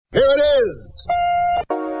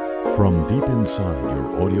from deep inside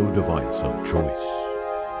your audio device of choice.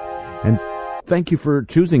 And thank you for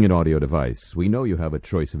choosing an audio device. We know you have a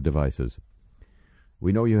choice of devices.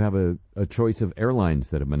 We know you have a choice of airlines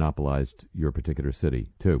that have monopolized your particular city,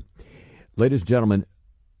 too. Ladies and gentlemen,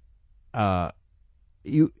 I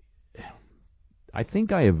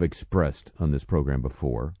think I have expressed on this program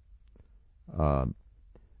before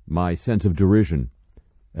my sense of derision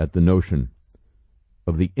at the notion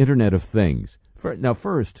of the Internet of Things. Now,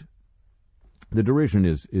 first, the derision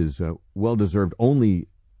is well-deserved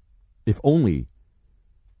if only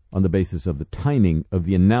on the basis of the timing of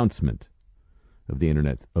the announcement of the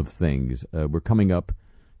Internet of Things. We're coming up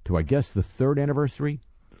to, I guess, the third anniversary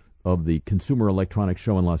of the Consumer Electronics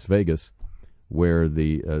Show in Las Vegas, where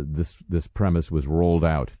this premise was rolled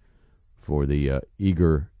out for the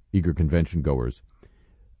eager convention goers,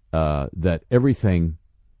 that everything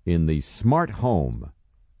in the smart home,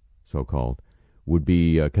 so-called, would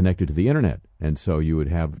be connected to the Internet. And so you would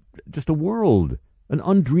have just an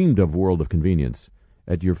undreamed-of world of convenience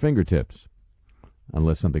at your fingertips,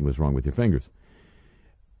 unless something was wrong with your fingers.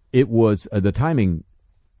 It was the timing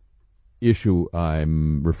issue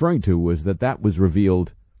I'm referring to was that was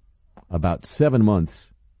revealed about 7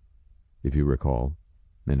 months, if you recall,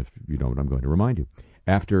 and if you don't, I'm going to remind you,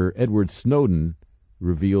 after Edward Snowden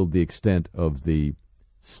revealed the extent of the,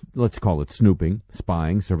 let's call it snooping,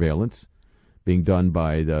 spying, surveillance, being done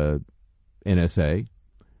by the NSA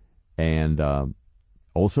and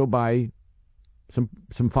also by some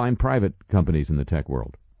fine private companies in the tech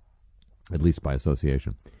world, at least by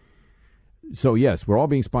association. So, yes, we're all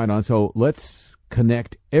being spied on, so let's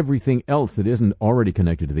connect everything else that isn't already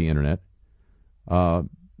connected to the Internet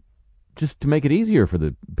just to make it easier for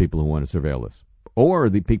the people who want to surveil us or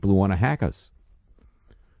the people who want to hack us.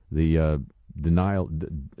 The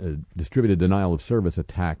distributed denial of service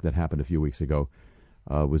attack that happened a few weeks ago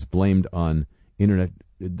was blamed on Internet.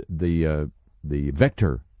 The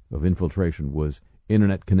vector of infiltration was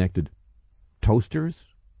Internet-connected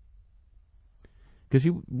toasters. Because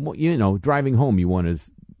you know, driving home, you want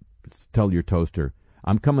to tell your toaster,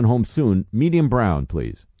 "I'm coming home soon, medium brown,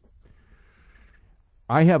 please."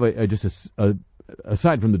 I have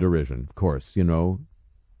aside from the derision, of course, you know,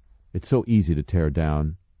 it's so easy to tear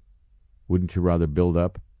down. Wouldn't you rather build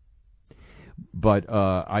up? But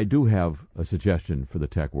I do have a suggestion for the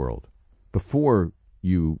tech world. Before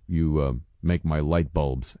you make my light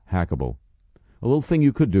bulbs hackable, a little thing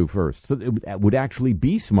you could do first, so it would actually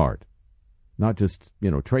be smart, not just,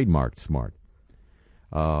 trademarked smart.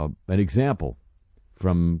 An example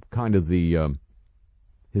from kind of the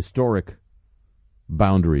historic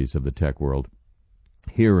boundaries of the tech world.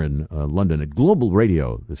 Here in London at Global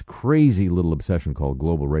Radio, this crazy little obsession called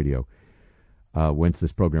Global Radio, whence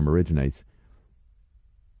this program originates,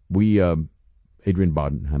 we, Adrian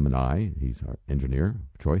Bodenham and I, he's our engineer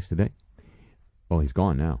of choice today. Well, he's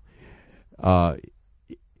gone now.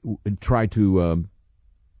 Tried to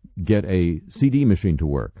get a CD machine to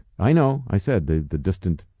work. I know, I said, the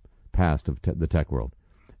distant past of the tech world.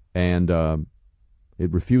 And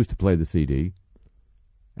it refused to play the CD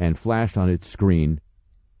and flashed on its screen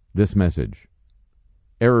this message: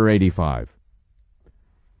 Error 85.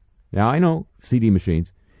 Now, I know CD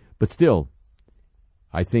machines, but still,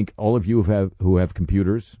 I think all of you who have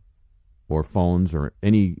computers or phones or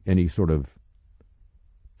any sort of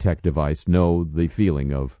tech device know the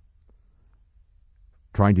feeling of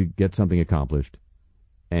trying to get something accomplished,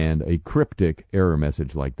 and a cryptic error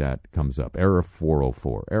message like that comes up. Error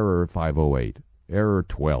 404, error 508, error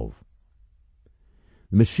 12.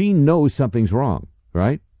 The machine knows something's wrong,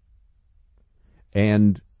 right?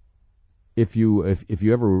 And if you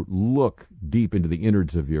ever look deep into the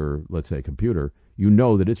innards of your, let's say, computer, you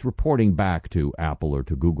know that it's reporting back to Apple or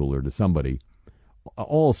to Google or to somebody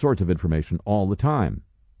all sorts of information all the time,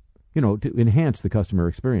 to enhance the customer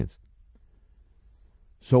experience.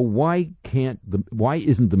 So why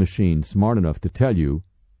isn't the machine smart enough to tell you,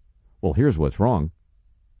 well, here's what's wrong?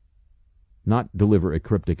 Not deliver a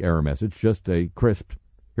cryptic error message, just a crisp,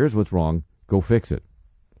 here's what's wrong, go fix it.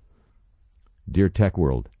 Dear Tech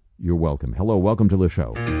World, you're welcome. Hello, welcome to the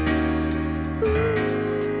show.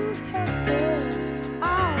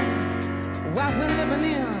 What we're living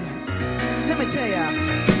in, let me tell ya.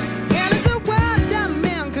 And it's a world that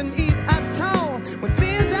man can eat at all. When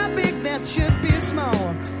things are big that should be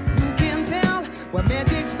small. Who can tell what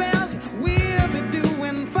magic spells we'll be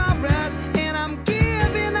doing for us? And I'm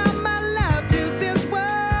giving up my love to this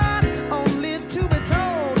world, only to be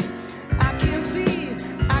told I can see,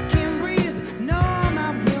 I can breathe, no,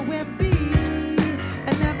 not where we'll be.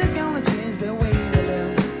 And nothing's gonna change the way we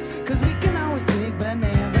live, 'cause we can always take but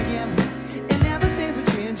never give. And now the things are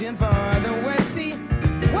changing for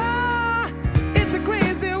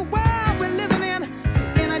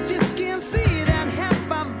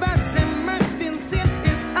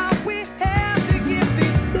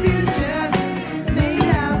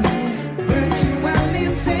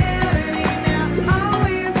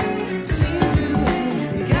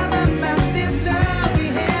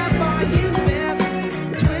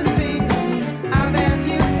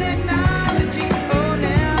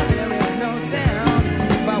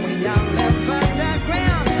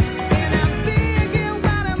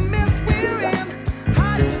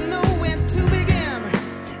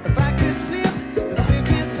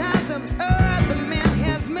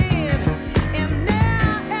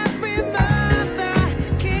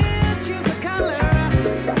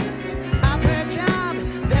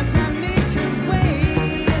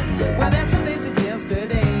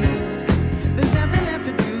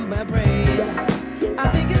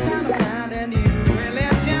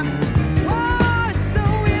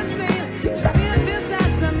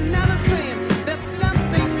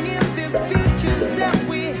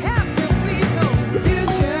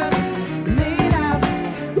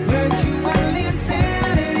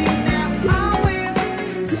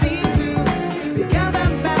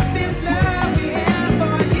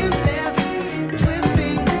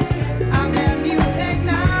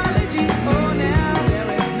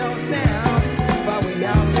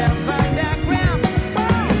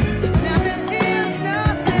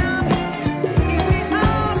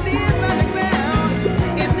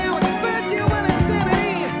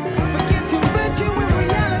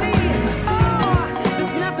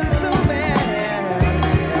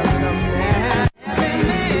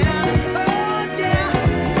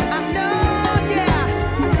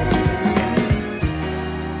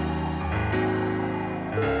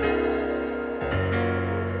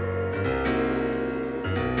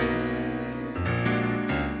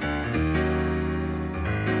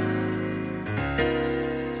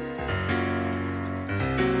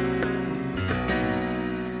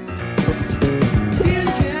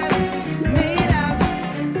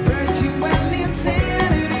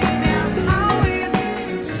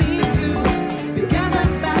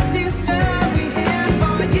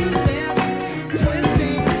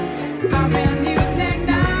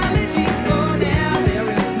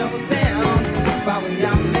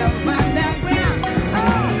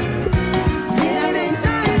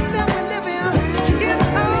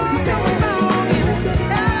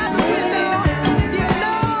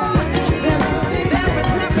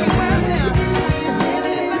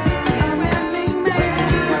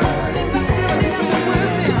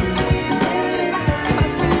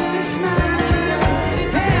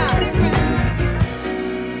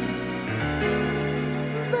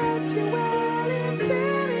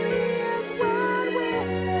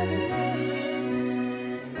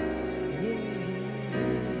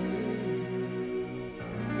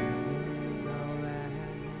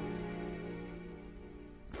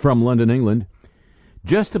from London, England,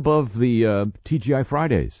 just above the TGI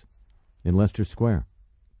Fridays in Leicester Square,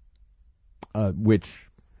 which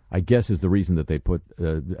I guess is the reason that they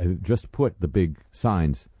just put the big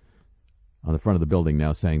signs on the front of the building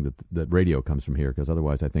now saying that radio comes from here, because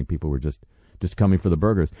otherwise I think people were just coming for the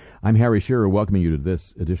burgers. I'm Harry Shearer, welcoming you to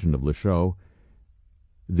this edition of Le Show.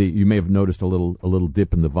 You may have noticed a little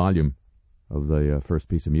dip in the volume of the first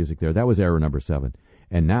piece of music there. That was error number 7.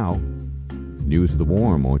 And now, News of the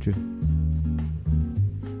Warm, won't you?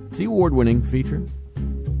 It's the award-winning feature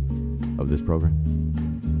of this program.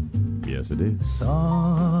 Yes, it is. Soft,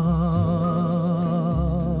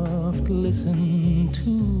 listen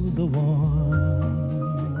to the warm.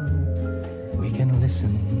 We can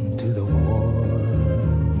listen to the warm.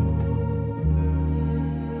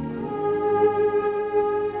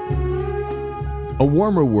 A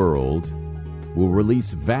warmer world will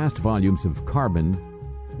release vast volumes of carbon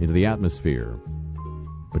into the atmosphere,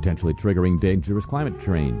 potentially triggering dangerous climate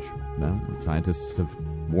change. Now, scientists have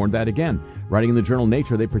warned that again. Writing in the journal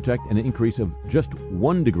Nature, they project an increase of just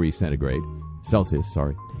 1 degree Celsius,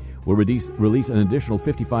 will release an additional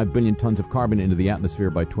 55 billion tons of carbon into the atmosphere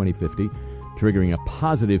by 2050, triggering a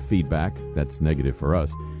positive feedback, that's negative for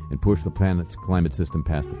us, and push the planet's climate system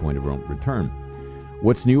past the point of return.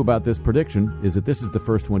 What's new about this prediction is that this is the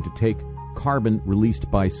first one to take carbon released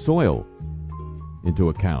by soil into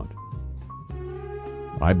account.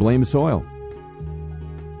 I blame soil.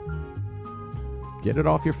 Get it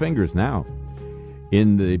off your fingers now.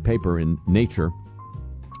 In the paper in Nature,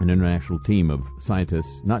 an international team of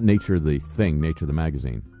scientists, not Nature the thing, Nature the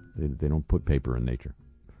magazine. They don't put paper in Nature.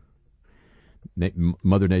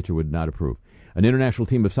 Mother Nature would not approve. An international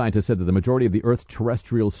team of scientists said that the majority of the Earth's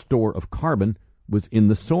terrestrial store of carbon was in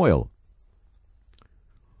the soil.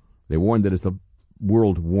 They warned that as the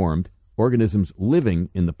world warmed, organisms living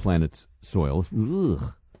in the planet's soils,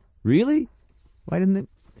 really? Why didn't they?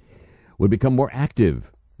 Would become more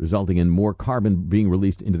active, resulting in more carbon being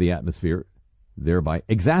released into the atmosphere, thereby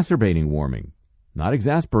exacerbating warming. Not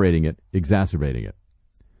exasperating it, exacerbating it.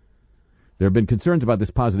 There have been concerns about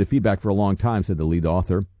this positive feedback for a long time, said the lead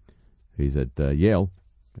author. He's at Yale.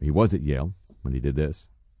 He was at Yale when he did this.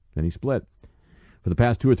 Then he split. For the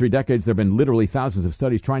past 2 or 3 decades, there have been literally thousands of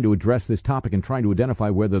studies trying to address this topic and trying to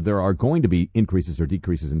identify whether there are going to be increases or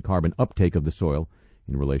decreases in carbon uptake of the soil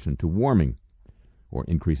in relation to warming or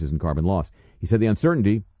increases in carbon loss. He said the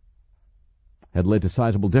uncertainty had led to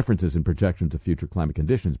sizable differences in projections of future climate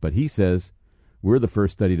conditions, but he says we're the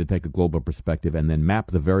first study to take a global perspective and then map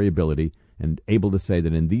the variability and able to say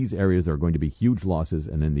that in these areas there are going to be huge losses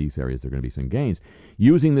and in these areas there are going to be some gains.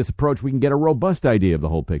 Using this approach, we can get a robust idea of the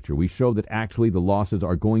whole picture. We show that actually the losses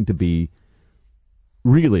are going to be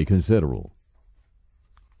really considerable.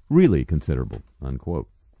 Really considerable, unquote.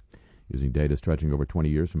 Using data stretching over 20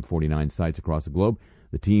 years from 49 sites across the globe,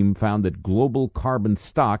 the team found that global carbon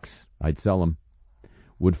stocks, I'd sell them,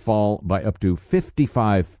 would fall by up to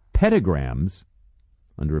 55 petagrams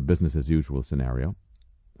under a business-as-usual scenario.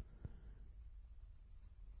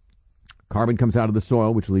 Carbon comes out of the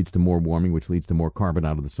soil, which leads to more warming, which leads to more carbon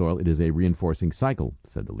out of the soil. It is a reinforcing cycle,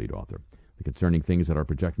 said the lead author. The concerning thing is that our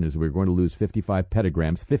projection is we're going to lose 55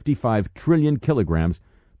 petagrams, 55 trillion kilograms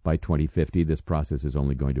by 2050. This process is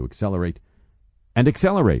only going to accelerate and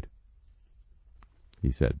accelerate,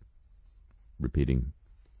 he said, repeating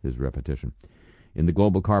his repetition. In the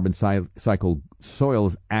global carbon cycle,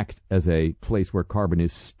 soils act as a place where carbon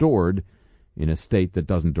is stored in a state that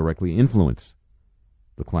doesn't directly influence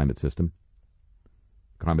the climate system.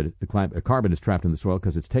 Carbon is trapped in the soil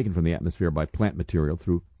because it's taken from the atmosphere by plant material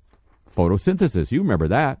through photosynthesis. You remember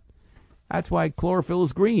that. That's why chlorophyll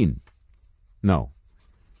is green. No.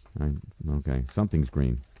 Okay, something's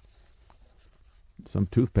green. Some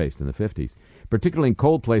toothpaste in the 50s. Particularly in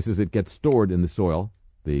cold places, it gets stored in the soil,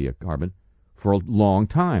 the carbon, for a long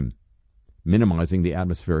time, minimizing the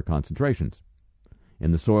atmospheric concentrations.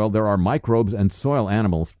 In the soil, there are microbes and soil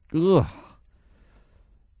animals. Ugh.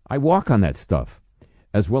 I walk on that stuff,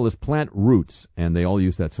 as well as plant roots, and they all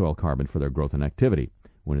use that soil carbon for their growth and activity.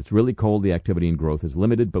 When it's really cold, the activity and growth is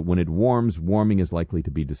limited, but when it warms, warming is likely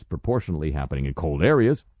to be disproportionately happening in cold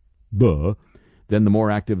areas. Then the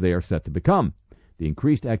more active they are set to become. The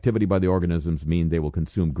increased activity by the organisms mean they will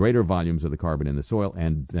consume greater volumes of the carbon in the soil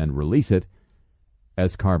and then release it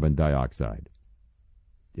as carbon dioxide.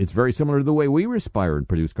 It's very similar to the way we respire and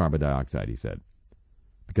produce carbon dioxide, he said.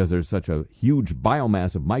 Because there's such a huge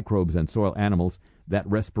biomass of microbes and soil animals, that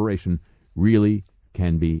respiration really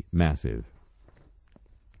can be massive.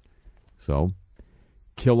 So,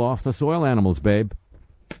 kill off the soil animals, babe.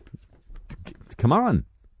 Come on.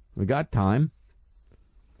 We got time.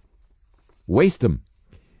 Waste them.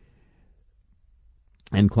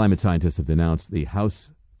 And climate scientists have denounced the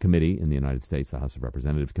House Committee in the United States, the House of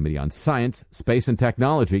Representatives Committee on Science, Space, and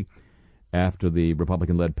Technology, after the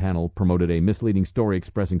Republican-led panel promoted a misleading story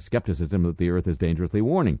expressing skepticism that the Earth is dangerously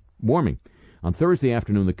warming. On Thursday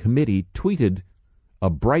afternoon, the committee tweeted a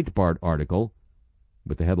Breitbart article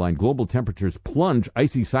with the headline, "Global Temperatures Plunge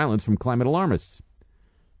Icy Silence from Climate Alarmists."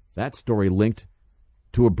 That story linked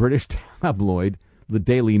to a British tabloid, the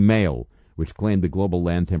Daily Mail, which claimed that global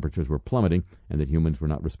land temperatures were plummeting and that humans were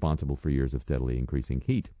not responsible for years of steadily increasing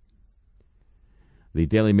heat. The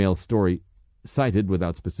Daily Mail story cited,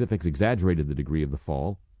 without specifics, exaggerated the degree of the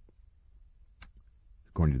fall,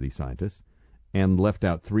 according to these scientists, and left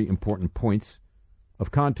out three important points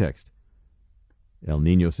of context: El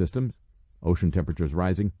Niño systems, ocean temperatures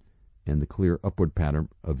rising, and the clear upward pattern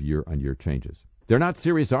of year-on-year changes. They're not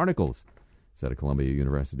serious articles, said a Columbia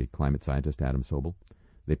University climate scientist, Adam Sobel.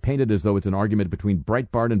 They paint it as though it's an argument between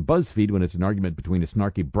Breitbart and BuzzFeed when it's an argument between a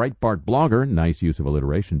snarky Breitbart blogger, nice use of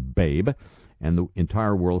alliteration, Babe, and the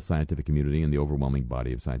entire world scientific community and the overwhelming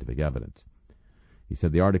body of scientific evidence. He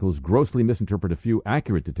said the articles grossly misinterpret a few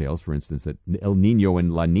accurate details, for instance, that El Niño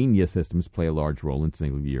and La Niña systems play a large role in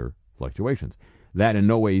single-year fluctuations. That in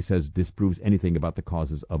no way, he says, disproves anything about the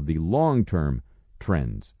causes of the long-term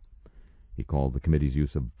trends. He called the committee's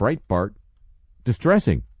use of Breitbart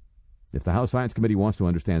distressing. If the House Science Committee wants to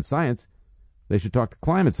understand science, they should talk to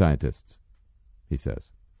climate scientists, he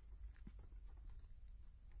says.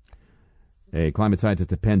 A climate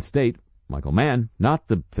scientist at Penn State, Michael Mann, not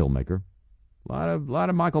the filmmaker, a lot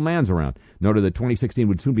of Michael Manns around, noted that 2016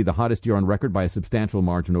 would soon be the hottest year on record by a substantial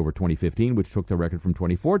margin over 2015, which took the record from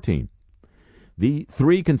 2014. The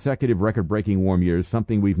 3 consecutive record-breaking warm years,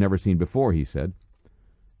 something we've never seen before, he said,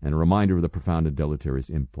 and a reminder of the profound and deleterious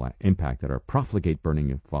impact that our profligate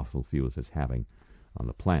burning of fossil fuels is having on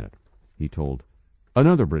the planet, he told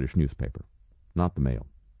another British newspaper, not the Mail.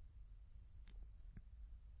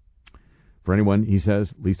 For anyone, he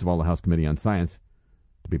says, least of all the House Committee on Science,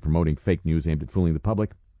 to be promoting fake news aimed at fooling the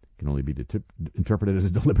public can only be interpreted as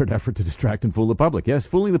a deliberate effort to distract and fool the public. Yes,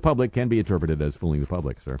 fooling the public can be interpreted as fooling the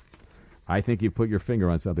public, sir. I think you've put your finger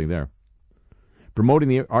on something there. Promoting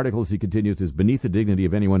the articles, he continues, is beneath the dignity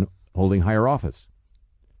of anyone holding higher office.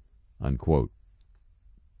 Unquote.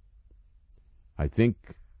 I think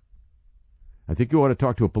you ought to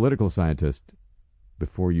talk to a political scientist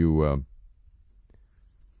before you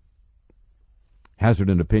hazard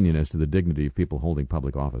an opinion as to the dignity of people holding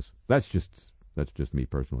public office. That's just me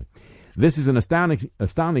personally. This is an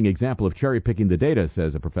astounding example of cherry-picking the data,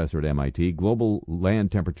 says a professor at MIT. Global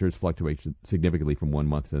land temperatures fluctuate significantly from one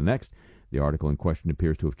month to the next. The article in question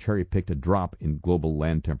appears to have cherry-picked a drop in global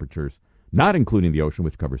land temperatures, not including the ocean,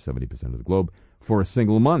 which covers 70% of the globe, for a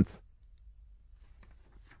single month.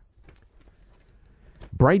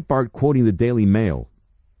 Breitbart quoting the Daily Mail.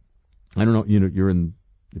 I don't know,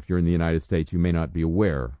 if you're in the United States, you may not be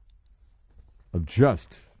aware of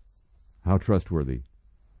just how trustworthy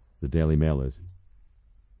the Daily Mail is.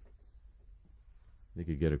 You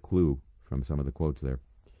could get a clue from some of the quotes there.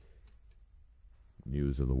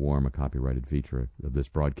 News of the Warm, a copyrighted feature of this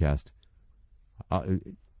broadcast. I'll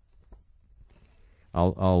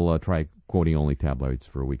try quoting only tabloids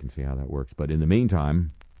for a week and see how that works. But in the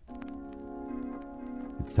meantime,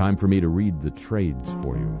 it's time for me to read the trades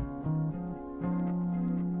for you.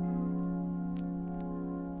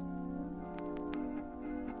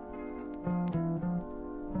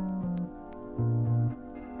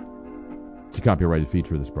 It's a copyrighted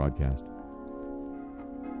feature of this broadcast.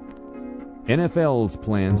 NFL's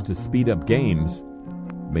plans to speed up games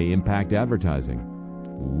may impact advertising.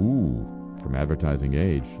 Ooh, from Advertising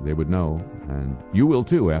Age, they would know, and you will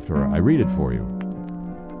too after I read it for you.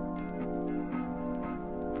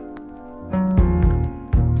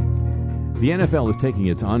 The NFL is taking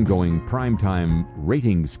its ongoing primetime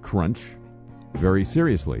ratings crunch very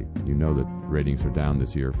seriously. You know that ratings are down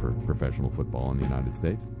this year for professional football in the United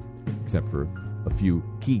States, except for a few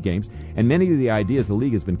key games. And many of the ideas the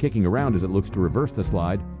league has been kicking around as it looks to reverse the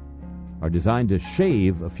slide are designed to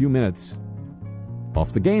shave a few minutes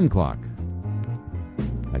off the game clock.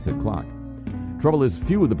 I said clock. Trouble is,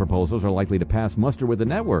 few of the proposals are likely to pass muster with the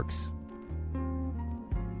networks.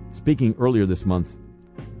 Speaking earlier this month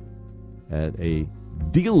at a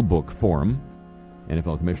Dealbook forum,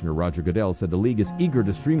 NFL Commissioner Roger Goodell said the league is eager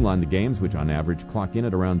to streamline the games, which on average clock in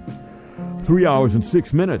at around 3 hours and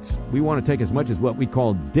 6 minutes. We want to take as much as what we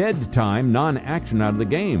call dead time, non-action out of the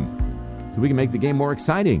game, so we can make the game more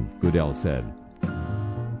exciting, Goodell said.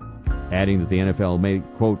 Adding that the NFL may,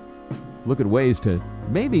 quote, look at ways to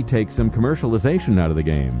maybe take some commercialization out of the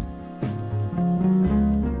game,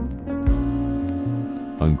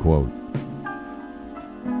 unquote.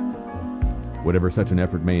 Whatever such an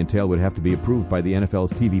effort may entail would have to be approved by the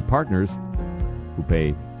NFL's TV partners, who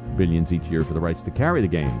pay billions each year for the rights to carry the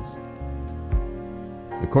games.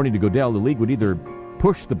 According to Goodell, the league would either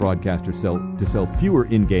push the broadcaster to sell fewer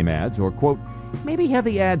in-game ads or, quote, maybe have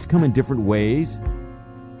the ads come in different ways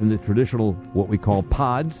than the traditional, what we call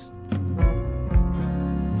pods.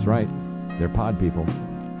 That's right, they're pod people,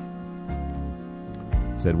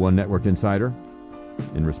 said one network insider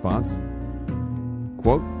in response.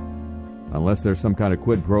 Quote, unless there's some kind of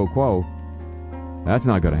quid pro quo, that's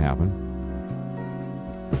not going to happen.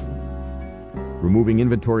 Removing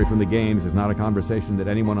inventory from the games is not a conversation that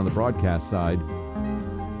anyone on the broadcast side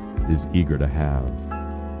is eager to have.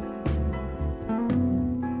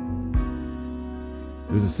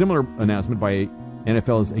 There's a similar announcement by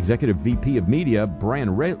NFL's executive VP of media,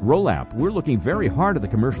 Brian Rolap. We're looking very hard at the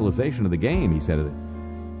commercialization of the game, he said at the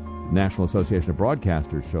National Association of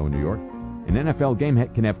Broadcasters show in New York. An NFL game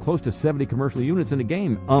can have close to 70 commercial units in a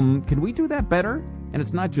game. Can we do that better? And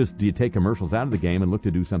it's not just do you take commercials out of the game and look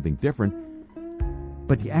to do something different,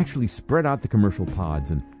 but you actually spread out the commercial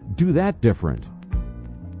pods and do that different.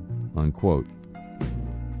 Unquote.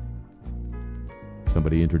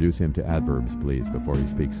 Somebody introduce him to adverbs, please, before he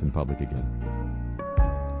speaks in public again.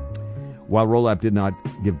 While Rolap did not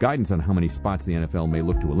give guidance on how many spots the NFL may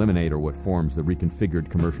look to eliminate or what forms the reconfigured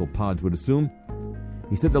commercial pods would assume,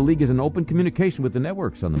 he said the league is in open communication with the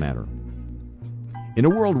networks on the matter. In a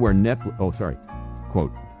world where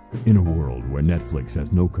quote, in a world where Netflix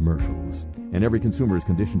has no commercials and every consumer is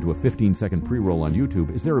conditioned to a 15-second pre-roll on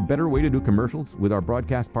YouTube, is there a better way to do commercials with our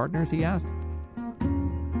broadcast partners, he asked.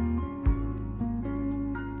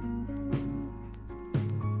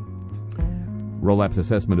 Rolap's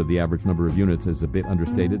assessment of the average number of units is a bit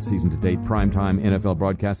understated. Season-to-date primetime NFL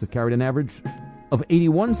broadcasts have carried an average of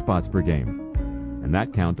 81 spots per game. And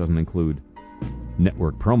that count doesn't include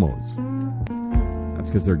network promos. That's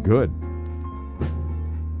because they're good.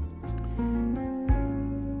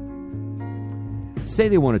 Say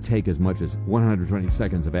they want to take as much as 120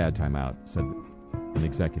 seconds of ad time out, said an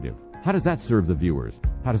executive. How does that serve the viewers?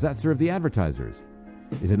 How does that serve the advertisers?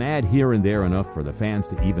 Is an ad here and there enough for the fans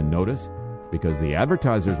to even notice? Because the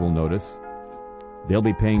advertisers will notice. They'll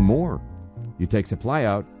be paying more. You take supply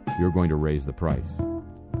out, you're going to raise the price.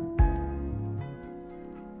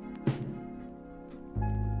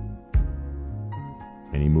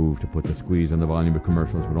 Any move to put the squeeze on the volume of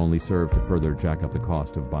commercials would only serve to further jack up the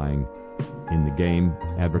cost of buying in the game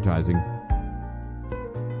advertising.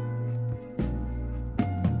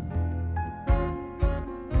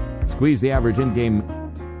 Squeeze the average in-game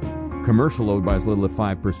commercial load by as little as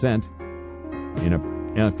 5%. In an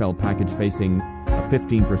NFL package facing a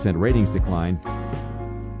 15% ratings decline,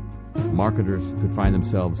 marketers could find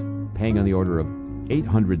themselves paying on the order of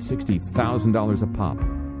 $860,000 a pop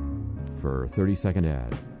for a 30-second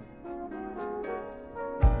ad.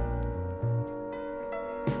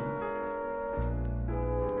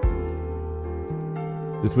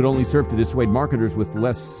 This would only serve to dissuade marketers with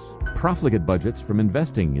less profligate budgets from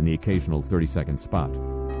investing in the occasional 30-second spot.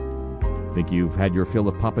 Think you've had your fill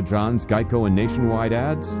of Papa John's, Geico, and Nationwide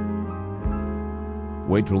ads?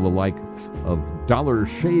 Wait till the likes of Dollar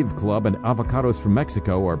Shave Club and avocados from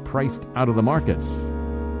Mexico are priced out of the market.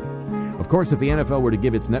 Of course, if the NFL were to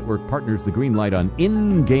give its network partners the green light on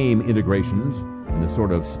in-game integrations and the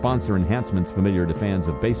sort of sponsor enhancements familiar to fans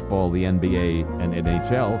of baseball, the NBA, and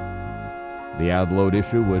NHL, the ad load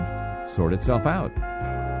issue would sort itself out.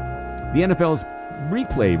 The NFL's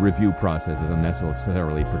replay review process is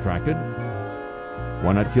unnecessarily protracted.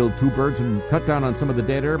 Why not kill two birds and cut down on some of the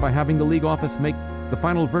dead air by having the league office make the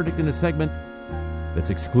final verdict in a segment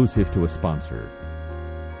that's exclusive to a sponsor?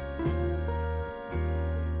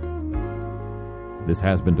 This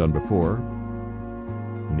has been done before.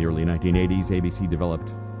 In the early 1980s, ABC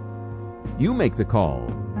developed You Make the Call.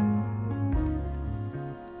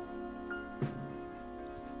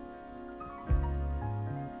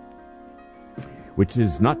 Which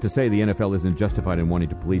is not to say the NFL isn't justified in wanting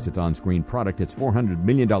to police its on-screen product. Its $400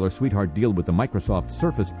 million sweetheart deal with the Microsoft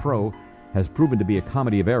Surface Pro has proven to be a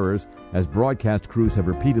comedy of errors, as broadcast crews have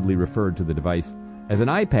repeatedly referred to the device as an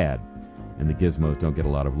iPad. And the gizmos don't get a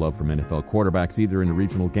lot of love from NFL quarterbacks either. In a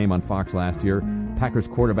regional game on Fox last year, Packers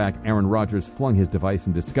quarterback Aaron Rodgers flung his device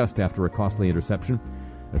in disgust after a costly interception.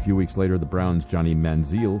 A few weeks later, the Browns' Johnny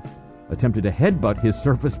Manziel attempted to headbutt his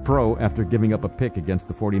Surface Pro after giving up a pick against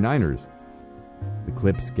the 49ers. The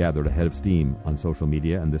clips gathered ahead of steam on social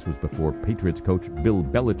media, and this was before Patriots coach Bill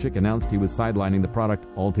Belichick announced he was sidelining the product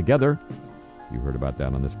altogether. You heard about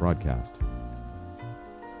that on this broadcast.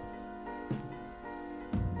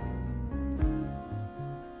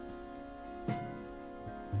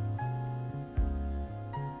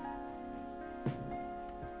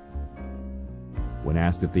 When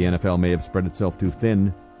asked if the NFL may have spread itself too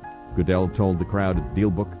thin, Goodell told the crowd at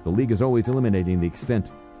Dealbook, the league is always eliminating the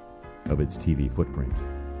extent of its TV footprint.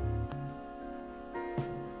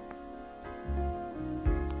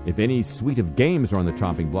 If any suite of games are on the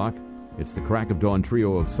chopping block, it's the crack of dawn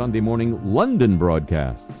trio of Sunday morning London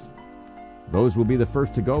broadcasts. Those will be the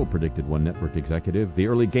first to go, predicted one network executive. The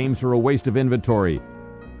early games are a waste of inventory.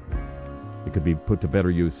 It could be put to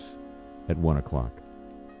better use at 1 o'clock.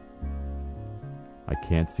 I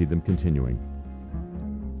can't see them continuing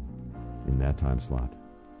in that time slot.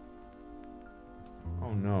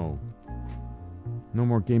 Oh no. No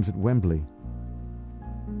more games at Wembley.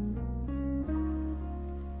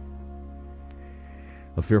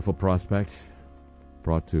 A fearful prospect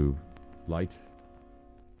brought to light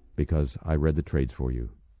because I read the trades for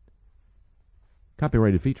you.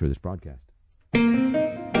 Copyrighted feature of this broadcast. I'm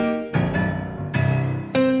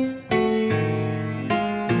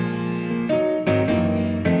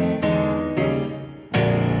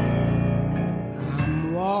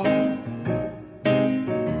walking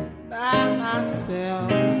by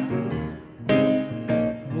myself.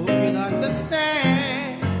 Who can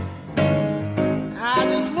understand? I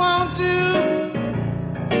just want to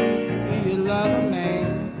be your lover, man.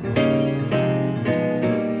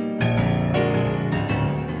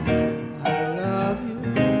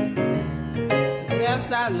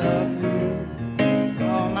 I love you with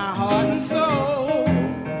all my heart and soul.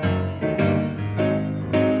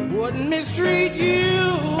 Wouldn't mistreat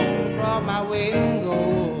you for my weight in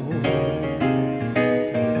gold.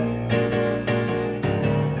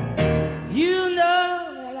 You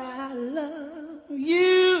know that I love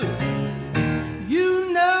you.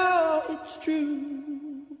 You know it's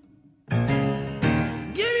true.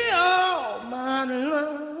 Give you all my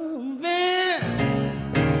love.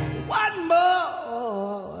 What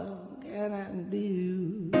more can I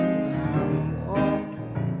do? I'm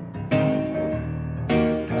walking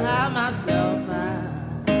by myself.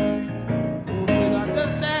 Who can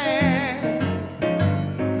understand?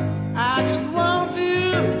 I just want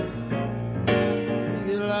to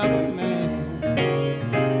be your lover, man.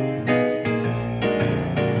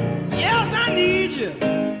 Yes, I need you.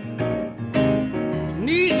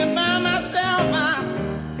 Need you by myself.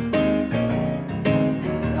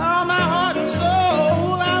 All my heart and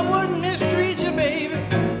soul. I wouldn't mistreat you, baby,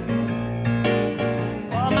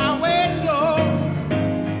 for my weight in gold.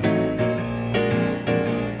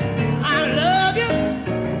 I love you.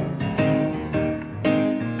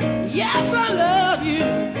 Yes, I love you.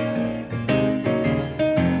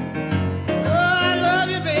 Oh, I love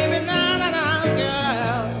you, baby. Nah, nah, nah,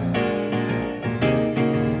 girl.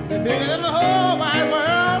 You're bigger than the whole wide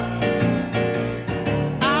world.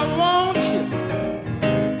 I want you.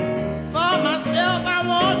 For myself, I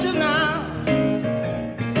want you now.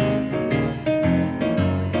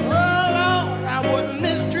 Oh, Lord, I wouldn't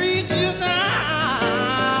mistreat you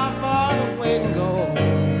now for the weight in gold.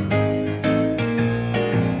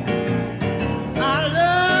 I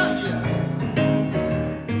love you.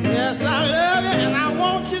 Yes, I love you, and I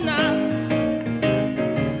want you now.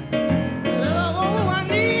 Oh, I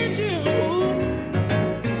need you.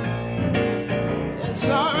 It's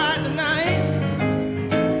all right tonight.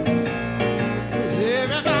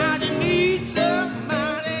 Everybody needs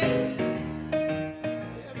somebody.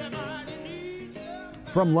 Everybody needs somebody.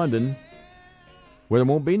 From London, where there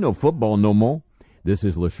won't be no football no more, this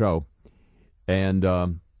is Le Show.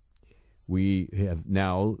 And we have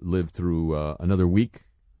now lived through another week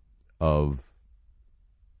of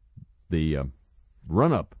the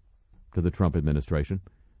run-up to the Trump administration.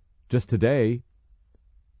 Just today,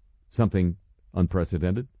 something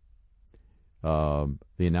unprecedented. The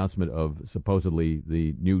announcement of supposedly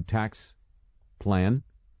the new tax plan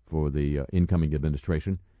for the incoming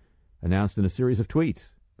administration, announced in a series of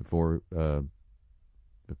tweets before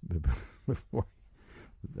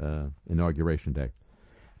Inauguration Day.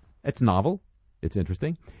 It's novel. It's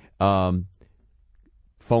interesting. Phone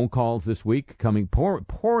calls this week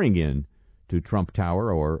pouring in to Trump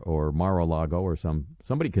Tower or Mar-a-Lago or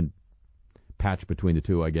somebody can patch between the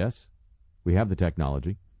two, I guess. We have the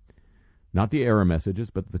technology. Not the error messages,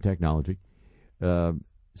 but the technology.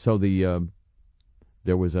 So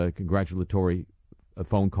there was a congratulatory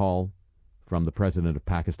phone call from the president of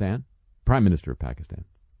Pakistan, Prime Minister of Pakistan,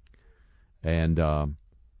 and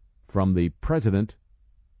from the president,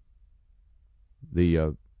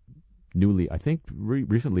 the newly, I think,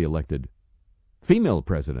 recently elected female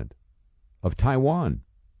president of Taiwan.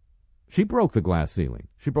 She broke the glass ceiling.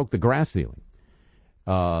 She broke the grass ceiling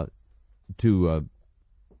to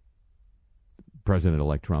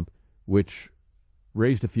President-elect Trump, which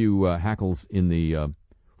raised a few hackles in the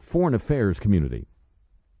foreign affairs community.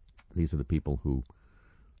 These are the people who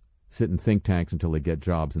sit in think tanks until they get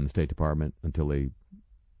jobs in the State Department, until they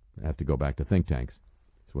have to go back to think tanks.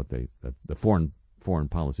 It's what the foreign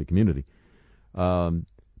policy community.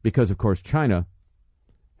 Because, of course, China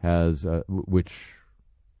has, which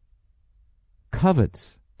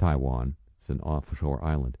covets Taiwan, it's an offshore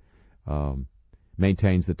island,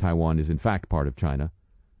 maintains that Taiwan is in fact part of China,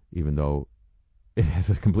 even though it has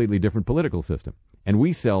a completely different political system. And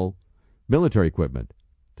we sell military equipment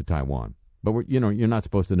to Taiwan. But, you're not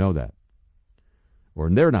supposed to know that. Or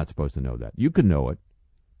they're not supposed to know that. You can know it.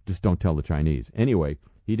 Just don't tell the Chinese. Anyway,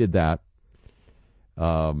 he did that.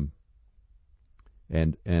 And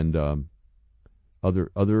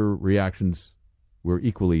other reactions were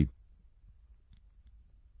equally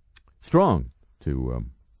strong to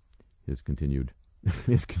his continued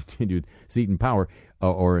seat in power,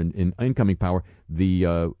 or in incoming power.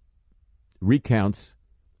 The recounts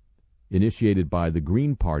initiated by the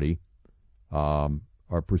Green Party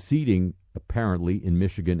are proceeding apparently in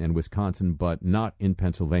Michigan and Wisconsin, but not in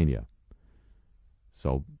Pennsylvania.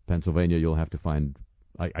 So Pennsylvania, you'll have to find.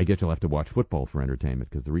 I guess you'll have to watch football for entertainment,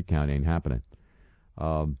 because the recount ain't happening.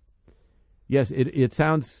 Yes, it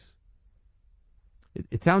sounds.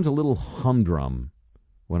 It sounds a little humdrum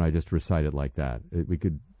when I just recite it like that. We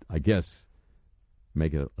could, I guess,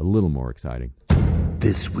 make it a little more exciting.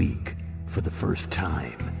 This week, for the first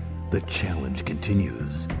time, the challenge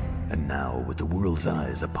continues. And now, with the world's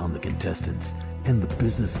eyes upon the contestants and the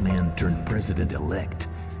businessman turned president-elect,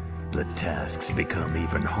 the tasks become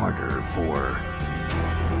even harder for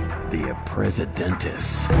the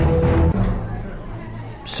Presidentis.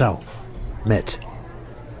 So, Mitt.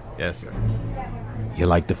 Yes, sir. You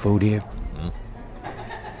like the food here?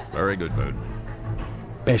 Very good food.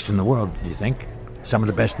 Best in the world, do you think? Some of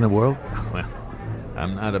the best in the world? Well,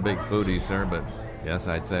 I'm not a big foodie, sir, but yes,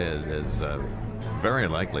 I'd say it is very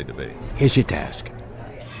likely to be. Here's your task.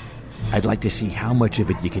 I'd like to see how much of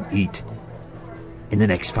it you can eat in the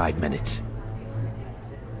next 5 minutes.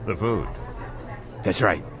 The food. That's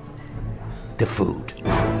right. The food.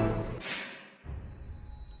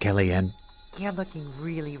 Kellyanne? You're looking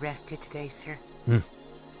really rested today, sir.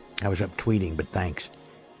 I was up tweeting, but thanks.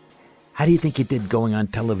 How do you think you did going on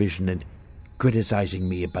television and criticizing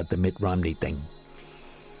me about the Mitt Romney thing?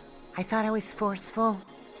 I thought I was forceful.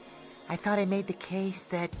 I thought I made the case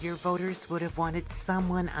that your voters would have wanted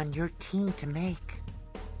someone on your team to make.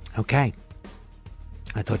 Okay.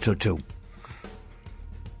 I thought so too.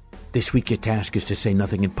 This week your task is to say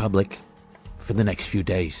nothing in public for the next few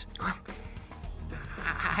days.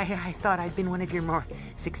 I thought I'd been one of your more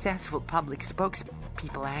successful public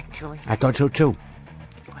spokespeople, actually. I thought so too.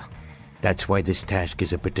 That's why this task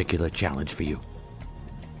is a particular challenge for you.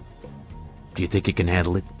 Do you think you can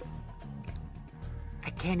handle it? I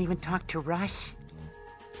can't even talk to Rush.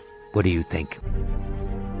 What do you think?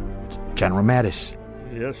 General Mattis.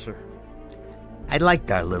 Yes, sir. I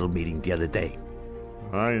liked our little meeting the other day.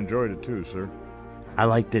 I enjoyed it too, sir. I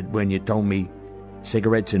liked it when you told me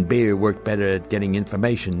cigarettes and beer worked better at getting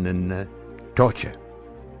information than torture.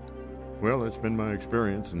 Well, it's been my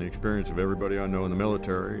experience and the experience of everybody I know in the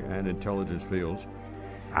military and intelligence fields.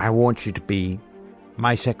 I want you to be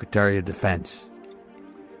my Secretary of Defense.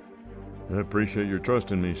 I appreciate your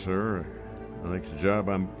trust in me, sir. I think it's a job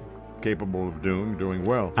I'm capable of doing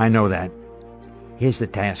well. I know that. Here's the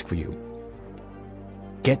task for you.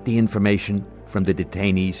 Get the information from the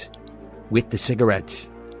detainees with the cigarettes,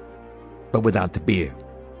 but without the beer.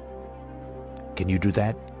 Can you do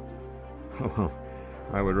that?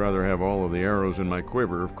 I would rather have all of the arrows in my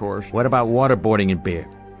quiver, of course. What about waterboarding and beer?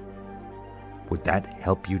 Would that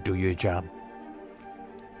help you do your job?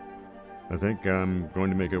 I think I'm going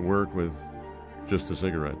to make it work with just the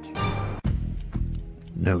cigarettes.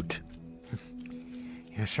 Note.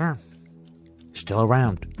 Yes, sir. Still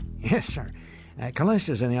around. Yes, sir.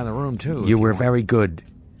 Callista's in the other room, too. You were very good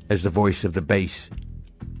as the voice of the base,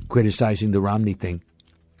 criticizing the Romney thing.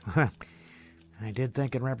 I did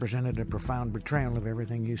think it represented a profound betrayal of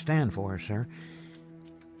everything you stand for, sir.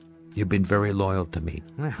 You've been very loyal to me.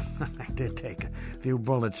 Well, I did take a few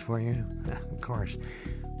bullets for you, of course.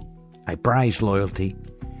 I prize loyalty.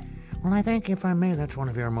 Well, I think, if I may, that's one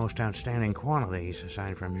of your most outstanding qualities,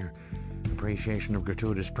 aside from your appreciation of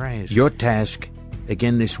gratuitous praise. Your task,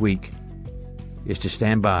 again this week, is to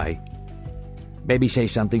stand by, maybe say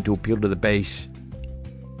something to appeal to the base,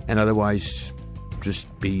 and otherwise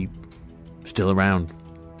just be still around.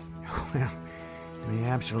 Well, to be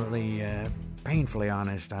absolutely painfully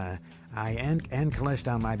honest, I and Callista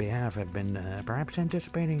on my behalf have been perhaps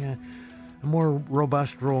anticipating a more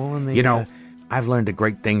robust role in the... You know, I've learned a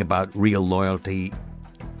great thing about real loyalty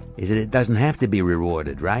is that it doesn't have to be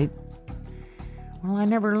rewarded, right? Well, I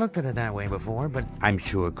never looked at it that way before, but I'm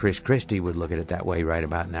sure Chris Christie would look at it that way right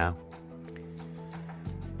about now.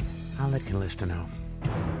 I'll let Callista know.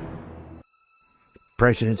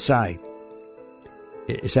 President Tsai.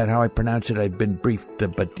 Is that how I pronounce it? I've been briefed,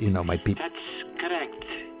 but, my people... That's correct.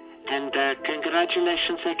 And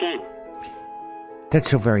congratulations again. That's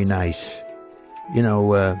so very nice.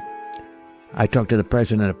 I talked to the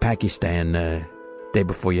president of Pakistan day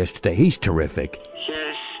before yesterday. He's terrific.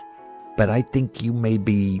 Yes. But I think you may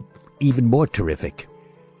be even more terrific.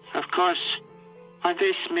 Of course. On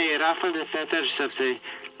this may ruffle the feathers of the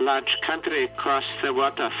large country across the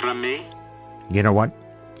water from me. You know what?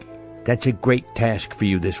 That's a great task for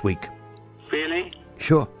you this week. Really?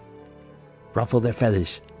 Sure. Ruffle their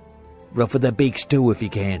feathers. Ruffle their beaks, too, if you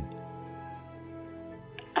can.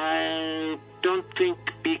 I don't think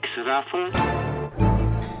beaks ruffle.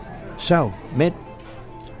 So, Mitt,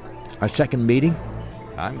 our second meeting?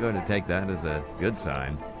 I'm going to take that as a good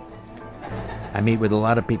sign. I meet with a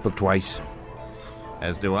lot of people twice.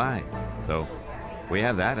 As do I. So, we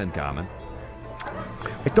have that in common.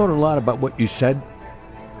 I thought a lot about what you said.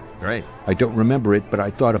 Great. I don't remember it, but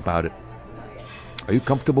I thought about it. Are you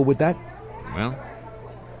comfortable with that? Well,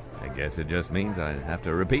 I guess it just means I have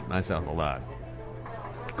to repeat myself a lot.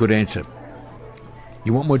 Good answer.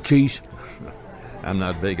 You want more cheese? I'm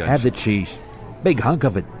not big on... Have the cheese. Big hunk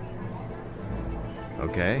of it.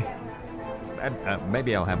 Okay.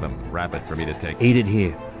 Maybe I'll have them wrap it for me to take. Eat it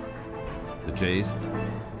here. The cheese?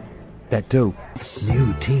 That too.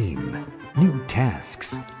 New team, new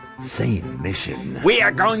tasks, same mission. We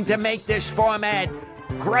are going to make this format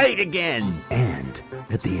great again. And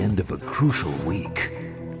at the end of a crucial week.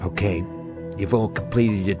 Okay, you've all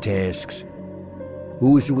completed your tasks.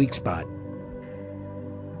 Who was the weak spot?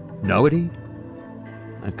 Nobody?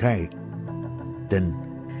 Okay. Then,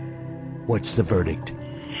 what's the verdict?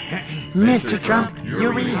 Mr. Trump,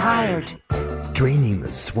 you're rehired. Draining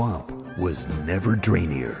the swamp was never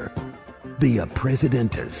drainier. The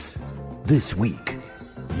Presidentus. This week,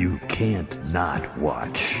 you can't not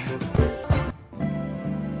watch.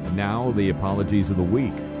 Now, the apologies of the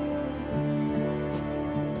week.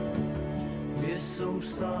 We're so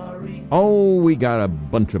sorry. Oh, we got a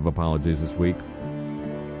bunch of apologies this week.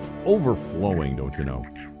 Overflowing, don't you know?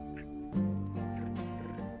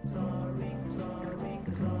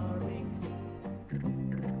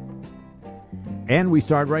 And we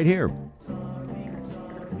start right here.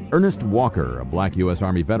 Ernest Walker, a black U.S.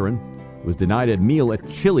 Army veteran, was denied a meal at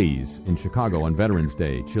Chili's in Chicago on Veterans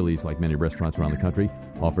Day. Chili's, like many restaurants around the country,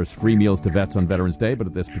 offers free meals to vets on Veterans Day, but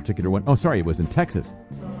at this particular one... it was in Texas.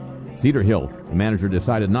 Cedar Hill, the manager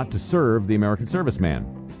decided not to serve the American serviceman.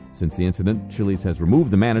 Since the incident, Chili's has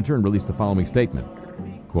removed the manager and released the following statement.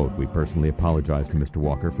 Quote, "We personally apologize to Mr.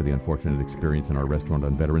 Walker for the unfortunate experience in our restaurant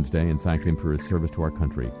on Veterans Day and thanked him for his service to our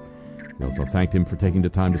country. We also thanked him for taking the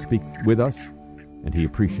time to speak with us, and he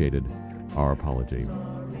appreciated our apology."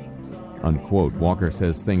 Unquote. Walker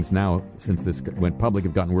says things now, since this went public,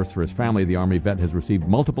 have gotten worse for his family. The Army vet has received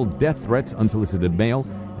multiple death threats, unsolicited mail,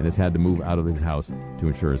 and has had to move out of his house to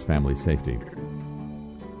ensure his family's safety.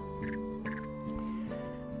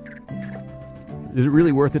 Is it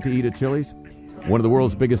really worth it to eat at Chili's? One of the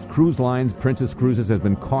world's biggest cruise lines, Princess Cruises, has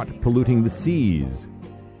been caught polluting the seas.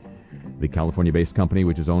 The California-based company,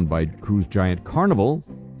 which is owned by cruise giant Carnival...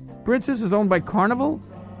 Princess is owned by Carnival?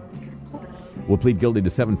 Will plead guilty to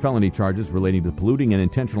 7 felony charges relating to polluting and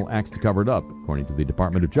intentional acts to cover it up, according to the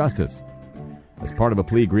Department of Justice. As part of a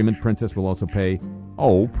plea agreement, Princess will also pay...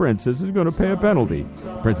 Princess is going to pay a penalty.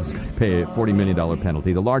 Princess is going to pay a $40 million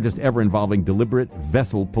penalty, the largest ever involving deliberate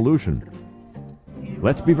vessel pollution.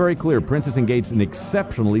 Let's be very clear, Princess engaged in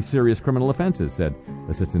exceptionally serious criminal offenses, said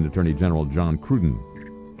Assistant Attorney General John Cruden.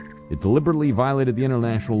 It deliberately violated the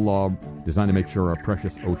international law designed to make sure our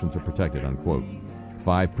precious oceans are protected, unquote.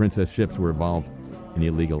 5 Princess ships were involved in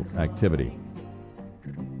illegal activity.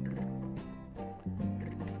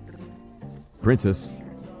 Princess,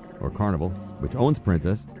 or Carnival, which owns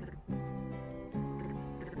Princess.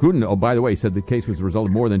 Cruden, by the way, said the case was the result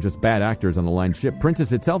of more than just bad actors on the line ship.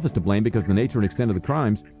 Princess itself is to blame because the nature and extent of the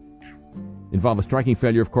crimes involve a striking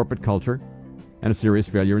failure of corporate culture and a serious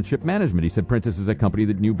failure in ship management. He said Princess is a company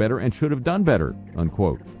that knew better and should have done better,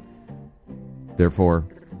 unquote. Therefore,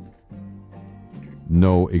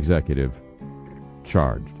 no executive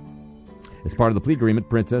charged. As part of the plea agreement,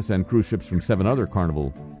 Princess and cruise ships from 7 other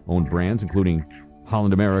Carnival-owned brands, including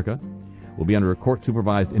Holland America, will be under a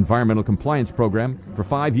court-supervised environmental compliance program for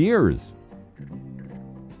 5 years.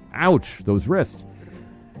 Ouch, those wrists.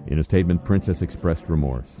 In a statement, Princess expressed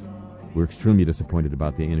remorse. We're extremely disappointed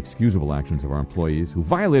about the inexcusable actions of our employees who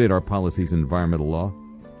violated our policies and environmental law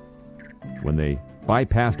when they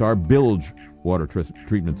bypassed our bilge water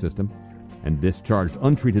treatment system and discharged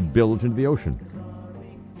untreated bilge into the ocean.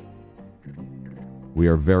 We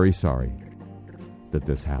are very sorry that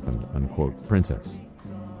this happened, unquote. Princess.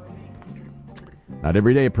 Not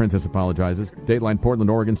every day a princess apologizes. Dateline Portland,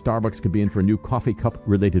 Oregon. Starbucks could be in for a new coffee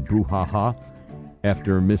cup-related brouhaha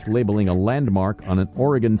after mislabeling a landmark on an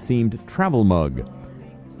Oregon-themed travel mug.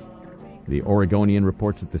 The Oregonian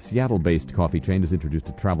reports that the Seattle-based coffee chain has introduced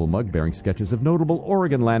a travel mug bearing sketches of notable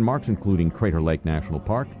Oregon landmarks, including Crater Lake National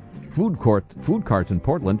Park, food carts in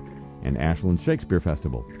Portland, and Ashland Shakespeare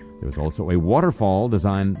Festival. There was also a waterfall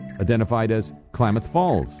design identified as Klamath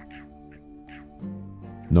Falls.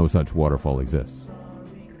 No such waterfall exists.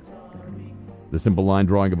 The simple line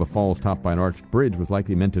drawing of a falls topped by an arched bridge was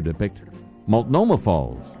likely meant to depict Multnomah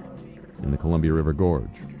Falls in the Columbia River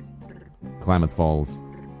Gorge. Klamath Falls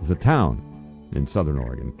is a town in southern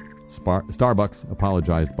Oregon. Starbucks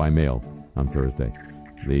apologized by mail on Thursday.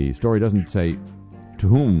 The story doesn't say to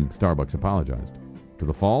whom Starbucks apologized. To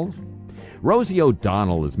the falls? Rosie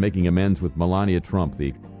O'Donnell is making amends with Melania Trump.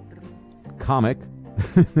 The comic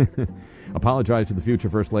apologized to the future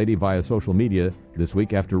First Lady via social media this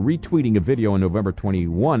week after retweeting a video on November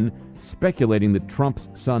 21 speculating that Trump's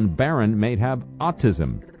son Barron may have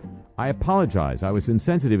autism. I apologize. I was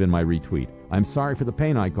insensitive in my retweet. I'm sorry for the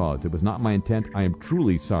pain I caused. It was not my intent. I am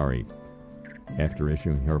truly sorry. After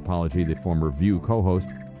issuing her apology, the former View co-host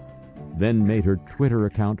then made her Twitter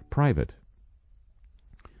account private.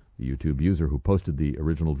 The YouTube user who posted the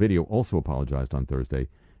original video also apologized on Thursday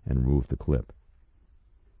and removed the clip.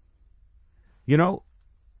 You know,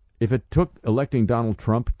 if it took electing Donald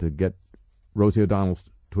Trump to get Rosie O'Donnell's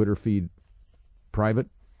Twitter feed private,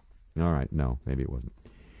 all right, no, maybe it wasn't.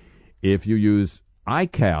 If you use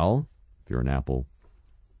iCal, if you're an Apple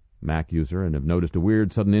Mac user and have noticed a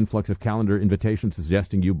weird sudden influx of calendar invitations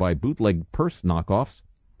suggesting you buy bootleg purse knockoffs,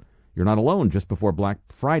 you're not alone. Just before Black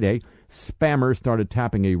Friday, spammers started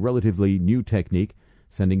tapping a relatively new technique,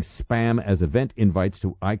 sending spam as event invites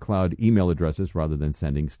to iCloud email addresses rather than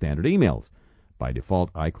sending standard emails. By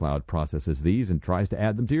default, iCloud processes these and tries to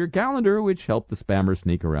add them to your calendar, which helped the spammer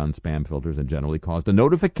sneak around spam filters and generally caused a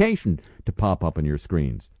notification to pop up on your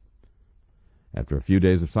screens. After a few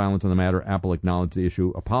days of silence on the matter, Apple acknowledged the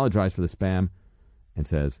issue, apologized for the spam, and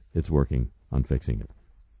says it's working on fixing it.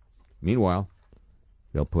 Meanwhile,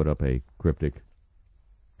 they'll put up a cryptic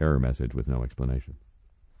error message with no explanation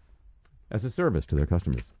as a service to their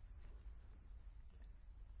customers.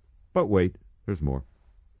 But wait, there's more.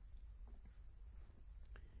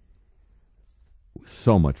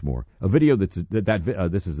 So much more. A video this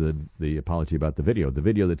is the apology about the video. The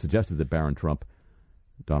video that suggested that Barron Trump,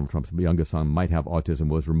 Donald Trump's youngest son, might have autism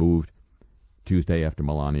was removed Tuesday after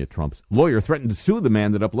Melania Trump's lawyer threatened to sue the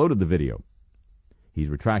man that uploaded the video. He's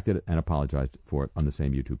retracted it and apologized for it on the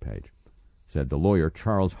same YouTube page. Said the lawyer,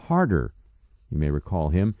 Charles Harder. You may recall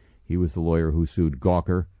him. He was the lawyer who sued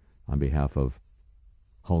Gawker on behalf of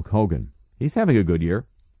Hulk Hogan. He's having a good year,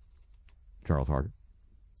 Charles Harder.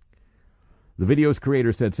 The video's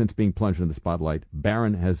creator said since being plunged in the spotlight,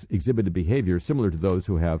 Barron has exhibited behavior similar to those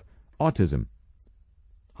who have autism.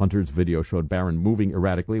 Hunter's video showed Barron moving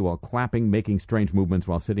erratically while clapping, making strange movements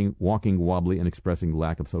while sitting, walking wobbly, and expressing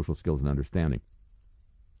lack of social skills and understanding.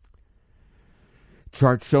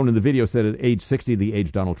 Charts shown in the video said at age 60, the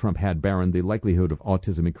age Donald Trump had Barron, the likelihood of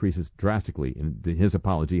autism increases drastically. In his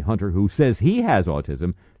apology, Hunter, who says he has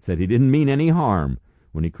autism, said he didn't mean any harm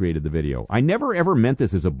when he created the video. I never ever meant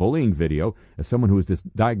this as a bullying video. As someone who was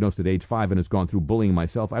diagnosed at age 5 and has gone through bullying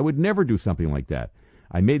myself, I would never do something like that.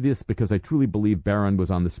 I made this because I truly believe Barron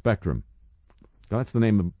was on the spectrum. That's the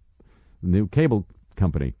name of the new cable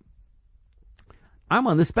company. I'm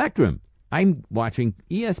on the spectrum. I'm watching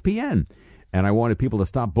ESPN. And I wanted people to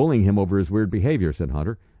stop bullying him over his weird behavior, said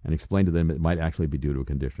Hunter, and explained to them it might actually be due to a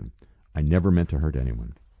condition. I never meant to hurt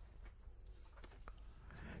anyone.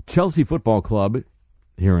 Chelsea Football Club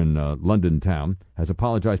here in London town has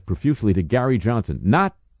apologized profusely to Gary Johnson.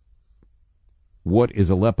 Not what is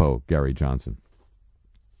Aleppo, Gary Johnson.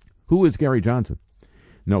 Who is Gary Johnson?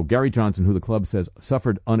 No, Gary Johnson, who the club says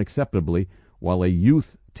suffered unacceptably while a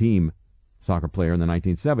youth team soccer player in the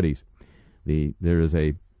 1970s. There is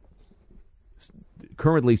a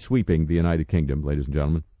currently sweeping the United Kingdom, ladies and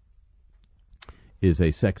gentlemen, is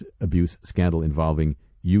a sex abuse scandal involving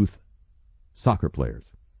youth soccer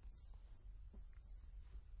players.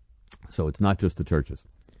 So it's not just the churches.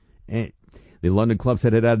 And the London club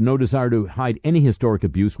said it had no desire to hide any historic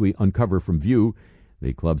abuse we uncover from view.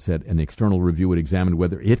 The club said an external review would examine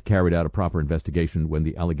whether it carried out a proper investigation when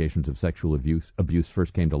the allegations of sexual abuse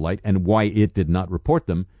first came to light and why it did not report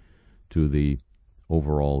them to the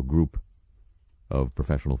overall group of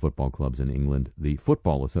professional football clubs in England, the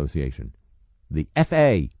Football Association, the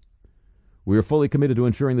FA. We are fully committed to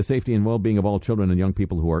ensuring the safety and well-being of all children and young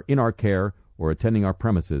people who are in our care or attending our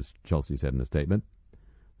premises, Chelsea said in a statement.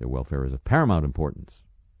 Their welfare is of paramount importance.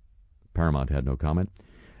 Paramount had no comment.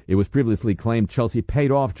 It was previously claimed Chelsea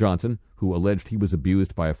paid off Johnson, who alleged he was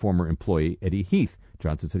abused by a former employee, Eddie Heath.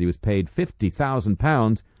 Johnson said he was paid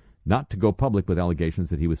 £50,000 not to go public with allegations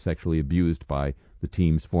that he was sexually abused by the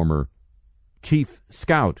team's former chief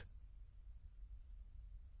scout.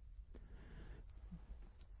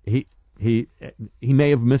 He may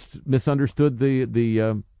have misunderstood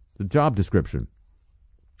the job description.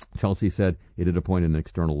 Chelsea said it had appointed an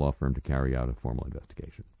external law firm to carry out a formal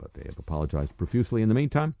investigation, but they have apologized profusely in the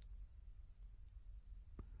meantime.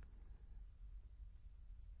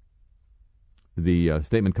 The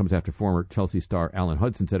statement comes after former Chelsea star Alan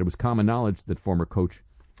Hudson said it was common knowledge that former coach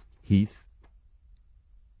Heath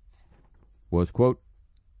was, quote,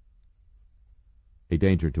 a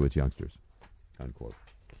danger to its youngsters, unquote.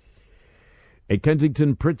 A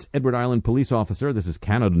Kensington Prince Edward Island police officer, this is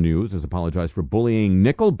Canada News, has apologized for bullying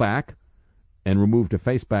Nickelback and removed a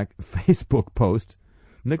Facebook post.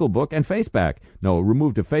 Nickelbook and Faceback. No,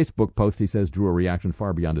 removed a Facebook post, he says, drew a reaction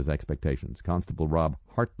far beyond his expectations. Constable Rob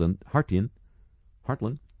Hartland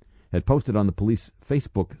had posted on the police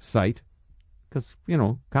Facebook site, because,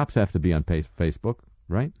 cops have to be on Facebook,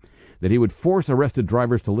 right? That he would force arrested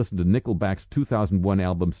drivers to listen to Nickelback's 2001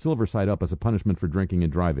 album Silver Side Up as a punishment for drinking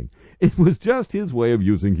and driving. It was just his way of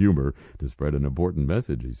using humor to spread an important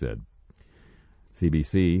message, he said.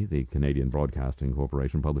 CBC, the Canadian Broadcasting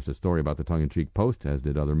Corporation, published a story about the tongue-in-cheek post, as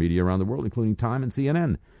did other media around the world, including Time and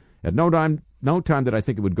CNN. At no time did I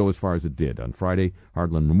think it would go as far as it did. On Friday,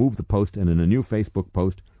 Hartland removed the post and in a new Facebook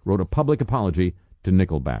post wrote a public apology to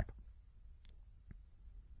Nickelback.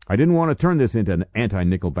 I didn't want to turn this into an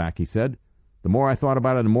anti-Nickelback, he said. The more I thought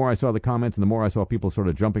about it, the more I saw the comments, and the more I saw people sort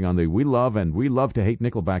of jumping on the we love to hate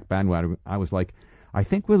Nickelback bandwagon, I was like, I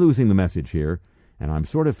think we're losing the message here, and I'm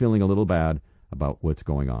sort of feeling a little bad about what's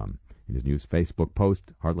going on. In his new Facebook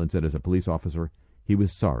post, Hartland said as a police officer, he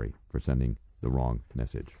was sorry for sending the wrong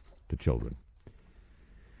message to children.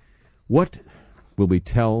 What will we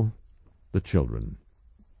tell the children?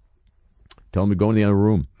 Tell them to go in the other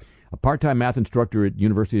room. A part-time math instructor at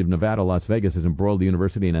University of Nevada, Las Vegas, has embroiled the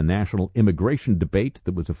university in a national immigration debate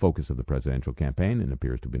that was a focus of the presidential campaign and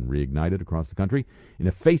appears to have been reignited across the country. In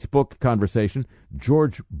a Facebook conversation,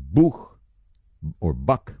 George Buch,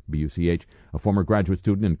 B-U-C-H, a former graduate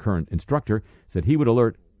student and current instructor, said he would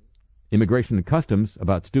alert Immigration and Customs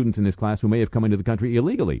about students in his class who may have come into the country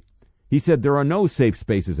illegally. He said, there are no safe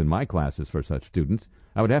spaces in my classes for such students.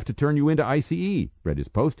 I would have to turn you into ICE, read his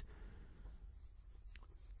post.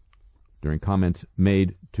 During comments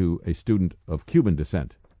made to a student of Cuban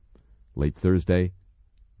descent. Late Thursday,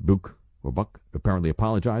 Buch apparently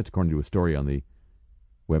apologized, according to a story on the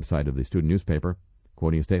website of the student newspaper,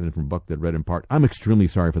 quoting a statement from Buch that read in part, I'm extremely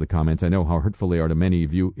sorry for the comments. I know how hurtful they are to many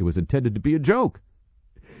of you. It was intended to be a joke.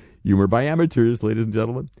 Humor by amateurs, ladies and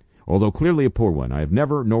gentlemen. Although clearly a poor one, I have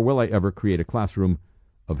never, nor will I ever, create a classroom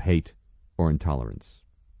of hate or intolerance.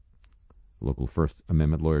 A local First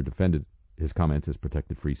Amendment lawyer defended his comments as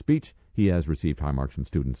protected free speech. He has received high marks from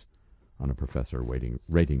students on a professor rating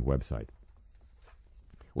website.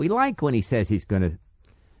 We like when he says he's going to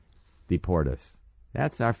deport us.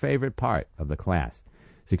 That's our favorite part of the class.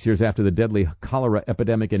 6 years after the deadly cholera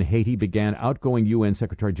epidemic in Haiti began, outgoing UN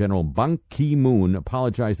Secretary General Ban Ki-moon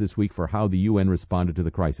apologized this week for how the UN responded to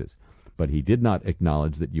the crisis. But he did not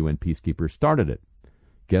acknowledge that UN peacekeepers started it.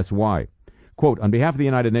 Guess why? Quote, on behalf of the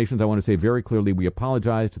United Nations, I want to say very clearly we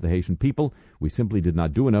apologize to the Haitian people. We simply did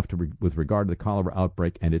not do enough with regard to the cholera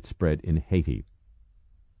outbreak and its spread in Haiti.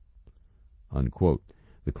 Unquote.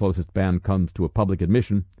 The closest ban comes to a public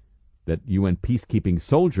admission that UN peacekeeping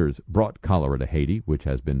soldiers brought cholera to Haiti, which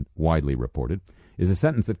has been widely reported, is a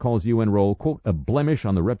sentence that calls UN role, quote, a blemish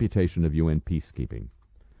on the reputation of UN peacekeeping.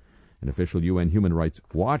 An official UN human rights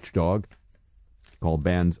watchdog called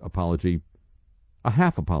Ban's apology a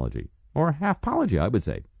half apology. Or a half-apology, I would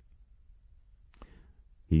say.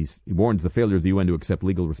 He warns the failure of the UN to accept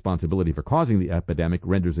legal responsibility for causing the epidemic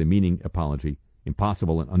renders a meaning apology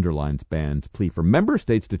impossible and underlines Ban's plea for member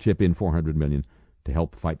states to chip in $400 million to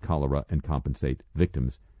help fight cholera and compensate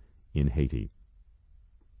victims in Haiti.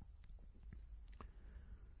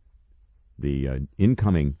 The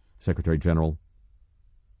incoming Secretary General,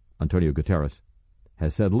 Antonio Guterres,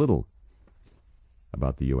 has said little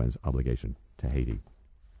about the UN's obligation to Haiti.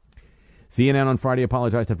 CNN on Friday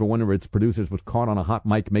apologized after one of its producers was caught on a hot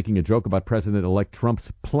mic making a joke about President-elect Trump's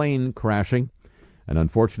plane crashing. An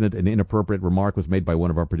unfortunate and inappropriate remark was made by one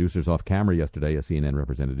of our producers off camera yesterday, a CNN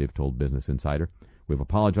representative told Business Insider. We've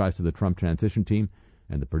apologized to the Trump transition team,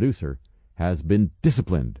 and the producer has been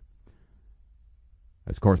disciplined.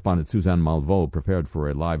 As correspondent Suzanne Malveaux prepared for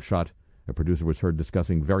a live shot, a producer was heard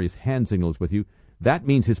discussing various hand signals with you. That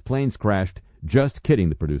means his planes crashed. Just kidding,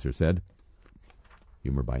 the producer said.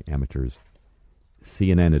 Humor by amateurs.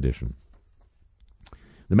 CNN edition.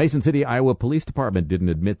 The Mason City, Iowa Police Department didn't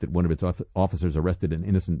admit that one of its officers arrested an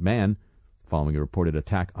innocent man following a reported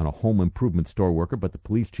attack on a home improvement store worker, but the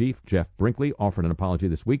police chief, Jeff Brinkley, offered an apology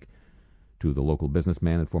this week to the local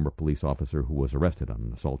businessman and former police officer who was arrested on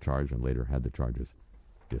an assault charge and later had the charges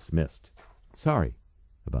dismissed. Sorry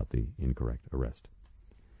about the incorrect arrest.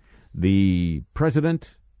 The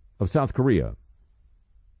president of South Korea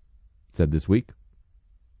said this week,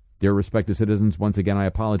 "Dear respected citizens, once again I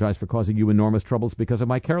apologize for causing you enormous troubles because of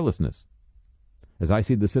my carelessness. As I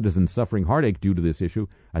see the citizens suffering heartache due to this issue,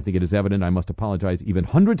 I think it is evident I must apologize even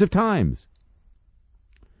hundreds of times.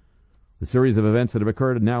 The series of events that have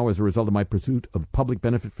occurred now as a result of my pursuit of public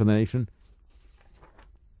benefit for the nation,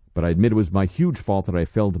 but I admit it was my huge fault that I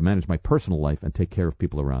failed to manage my personal life and take care of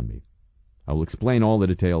people around me. I will explain all the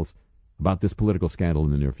details about this political scandal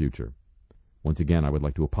in the near future. Once again, I would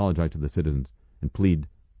like to apologize to the citizens and plead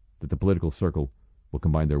that the political circle will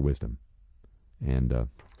combine their wisdom." And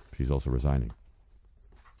she's also resigning.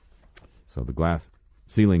 So the glass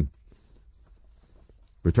ceiling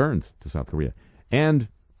returns to South Korea. And,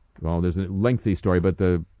 well, there's a lengthy story, but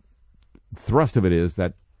the thrust of it is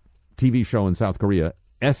that TV show in South Korea,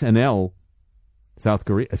 SNL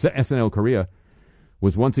Korea,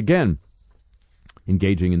 was once again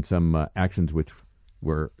engaging in some actions which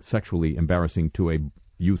were sexually embarrassing to a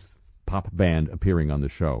youth pop band appearing on the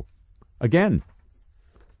show. Again,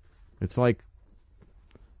 it's like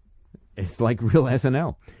real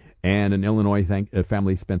SNL. And an Illinois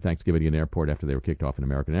family spent Thanksgiving in an airport after they were kicked off an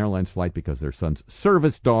American Airlines flight because their son's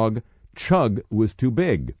service dog, Chug, was too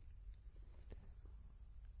big.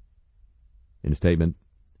 In a statement,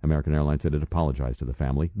 American Airlines said it apologized to the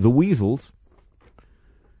family, the Weasels,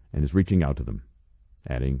 and is reaching out to them,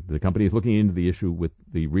 adding the company is looking into the issue with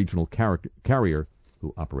the regional carrier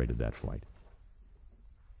who operated that flight.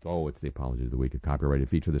 Oh, it's the Apology of the Week, a copyrighted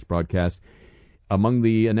feature of this broadcast. Among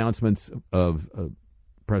the announcements of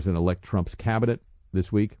President-elect Trump's cabinet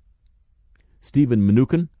this week, Stephen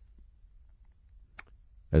Mnuchin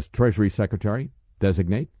as Treasury Secretary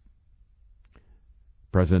designate.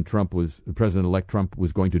 President-elect Trump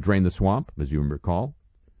was going to drain the swamp, as you recall,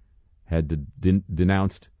 had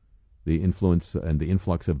denounced the influence and the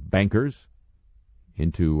influx of bankers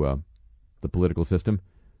into the political system.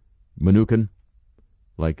 Mnuchin,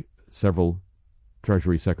 like several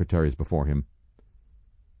Treasury secretaries before him,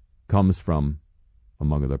 comes from,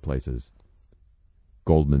 among other places,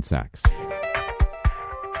 Goldman Sachs.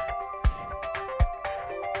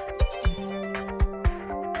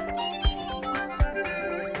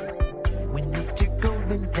 When Mr.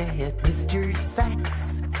 Goldman met Mr.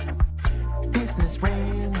 Sachs, business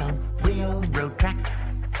ran on railroad tracks.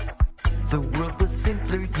 The world was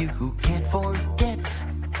simpler, you can't forget.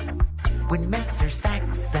 When Messer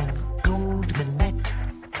Sachs and Goldman met,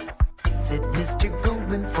 said Mr.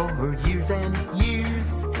 Goldman for years and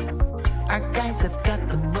years, our guys have got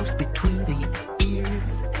the most between the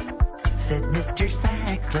ears. Said Mr.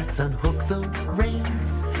 Sachs, let's unhook the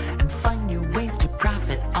reins and find new ways to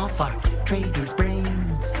profit off our traders'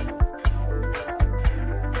 brains.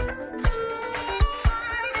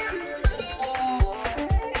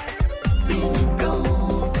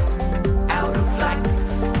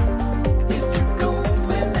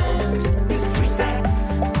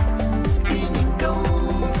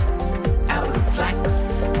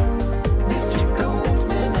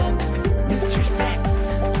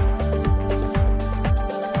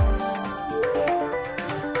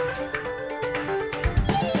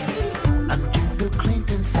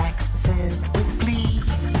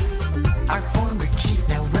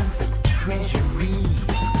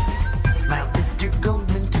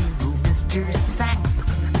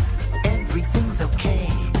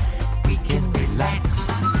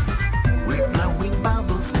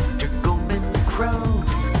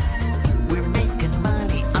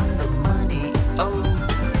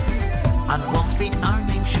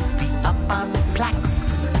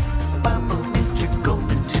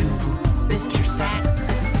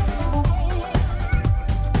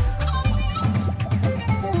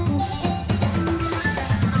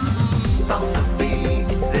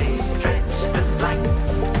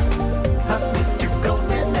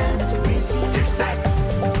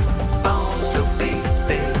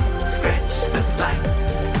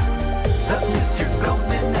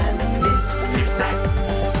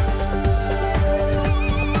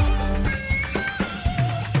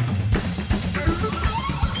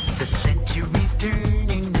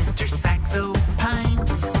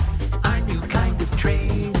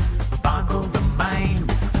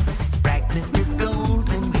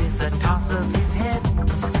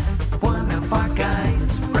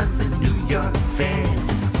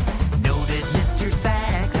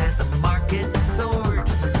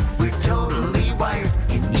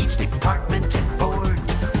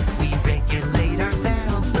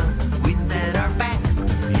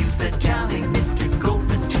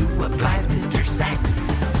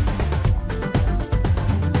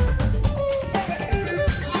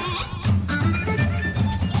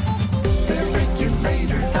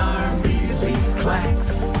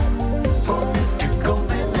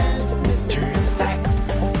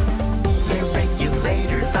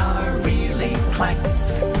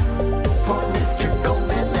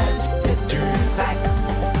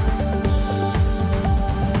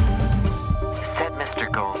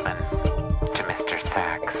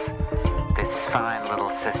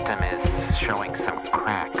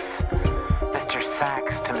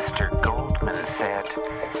 Sachs to Mr. Goldman said,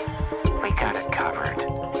 "We got it covered.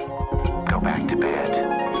 Go back to bed."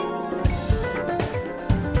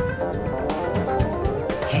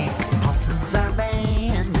 Hank Paulson's our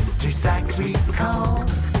man, Mr. Sachs recall.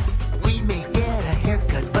 We may get a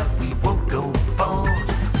haircut, but we won't go bald.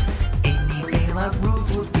 Any bailout rules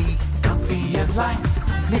will be comfy and lax.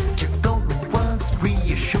 Mr. Goldman was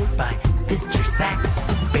reassured by Mr. Sachs.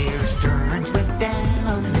 Bear Stearns went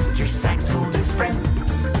down, Mr. Sachs told his friend.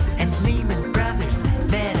 And Lehman Brothers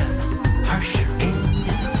met a harsher end.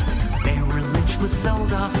 Merrill Lynch was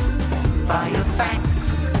sold off via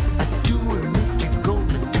fax. A doer, Mr.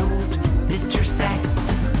 Goldman told Mr. Sachs.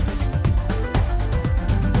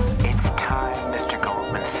 "It's time," Mr.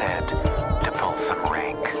 Goldman said, "to pull some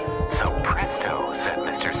rank." "So presto," said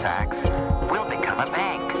Mr. Sachs, "we'll become a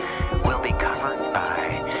bank. We'll be covered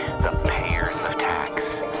by the payers of tax."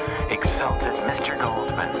 Exulted Mr.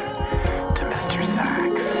 Goldman to Mr.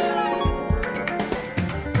 Sachs.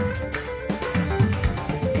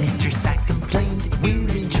 Mr. Sachs complained, "We're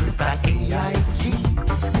injured by AIG."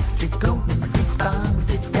 Mr. Goldman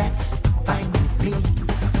responded, "That's fine with me.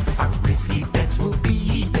 Our risky bets will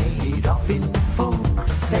be paid off in full."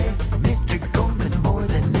 Said Mr. Goldman, more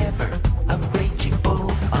than ever a raging bull.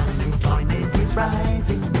 Unemployment is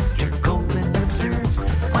rising, Mr. Goldman observes,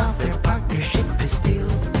 while their partnership is still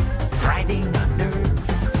thriving on nerve.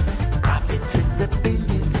 Profits in the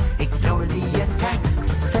billions, ignore the attacks.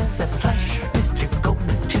 Says a flush Mr.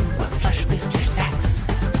 Goldman to a flush Mr. Sachs.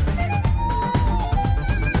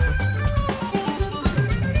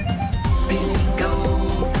 Spinning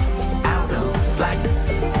gold out of flax.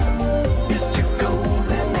 Mr.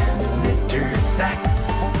 Goldman and Mr. Sachs.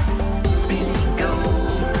 Spinning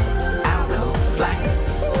gold out of flax.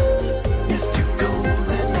 Mr.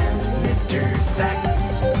 Goldman and Mr. Sachs.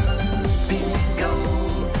 Spinning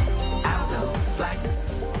gold out of flax.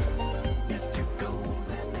 Mr.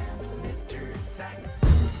 Goldman and Mr. Sachs.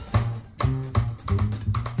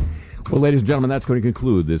 Well, ladies and gentlemen, that's going to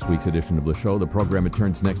conclude this week's edition of the show. The program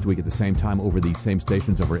returns next week at the same time over these same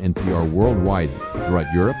stations over NPR worldwide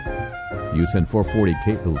throughout Europe. USN 440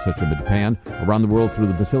 cable system in Japan, around the world through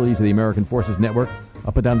the facilities of the American Forces Network,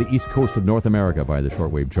 up and down the east coast of North America via the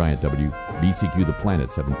shortwave giant WBCQ The Planet,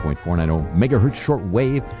 7.490 megahertz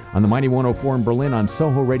shortwave on the mighty 104 in Berlin, on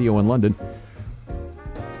Soho Radio in London.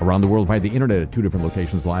 Around the world via the internet at two different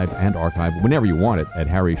locations, live and archived whenever you want it at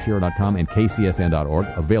harryshearer.com and kcsn.org.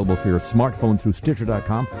 Available for your smartphone through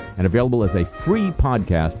Stitcher.com and available as a free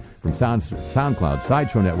podcast from SoundCloud,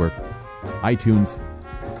 Sideshow Network, iTunes,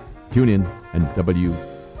 TuneIn, and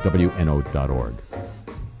WWNO.org.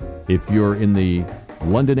 If you're in the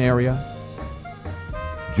London area,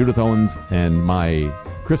 Judith Owens and my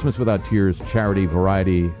Christmas Without Tears charity,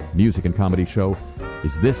 variety, music, and comedy show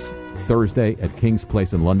is this Thursday at King's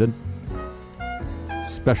Place in London.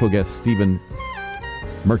 Special guest Stephen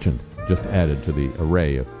Merchant just added to the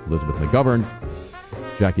array of Elizabeth McGovern,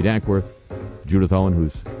 Jackie Dankworth, Judith Owen,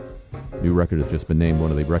 whose new record has just been named one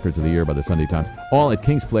of the records of the year by the Sunday Times, all at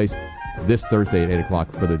King's Place this Thursday at 8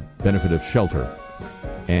 o'clock for the benefit of Shelter.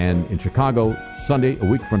 And in Chicago, Sunday, a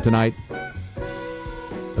week from tonight,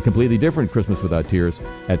 a completely different Christmas Without Tears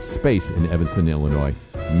at Space in Evanston, Illinois.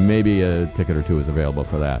 Maybe a ticket or two is available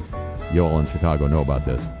for that. You all in Chicago know about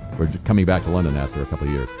this. We're coming back to London after a couple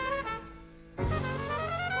of years.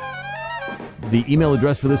 The email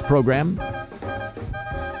address for this program,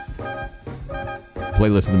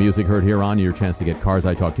 playlist of the music heard here on, your chance to get Cars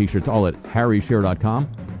I Talk t-shirts, all at harryshearer.com.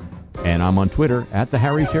 And I'm on Twitter at the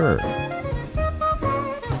Harry Shearer.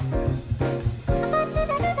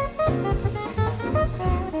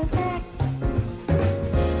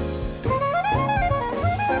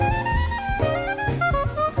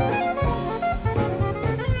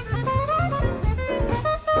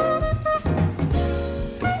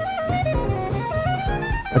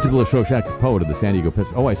 Article of Shoshack, poet of the San Diego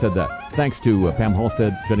Pistons. Oh, I said that. Thanks to Pam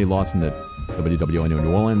Halstead, Jenny Lawson at WWNO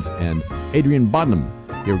New Orleans, and Adrian Bodnam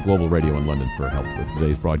here at Global Radio in London for help with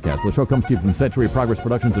today's broadcast. The show comes to you from Century Progress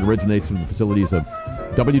Productions and originates from the facilities of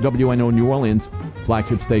WWNO New Orleans,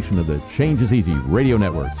 flagship station of the Change is Easy radio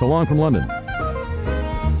network. So long from London.